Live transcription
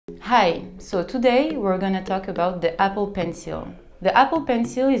Hi, so today we're going to talk about the Apple Pencil. The Apple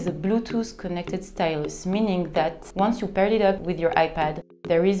Pencil is a Bluetooth connected stylus, meaning that once you paired it up with your iPad,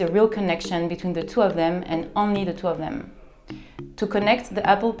 there is a real connection between the two of them and only the two of them. To connect the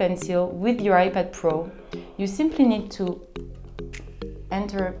Apple Pencil with your iPad Pro, you simply need to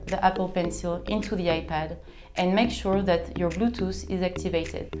enter the Apple Pencil into the iPad and make sure that your Bluetooth is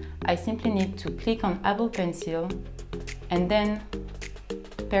activated. I simply need to click on Apple Pencil and then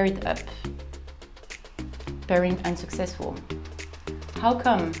pair it up. Pairing unsuccessful. How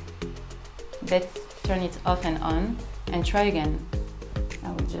come? Let's turn it off and on and try again.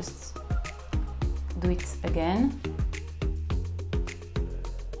 I will just do it again.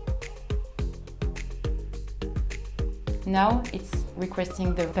 Now it's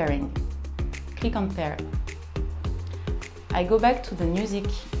requesting the pairing. Click on pair. I go back to the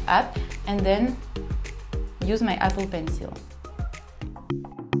Newzik app and then use my Apple Pencil.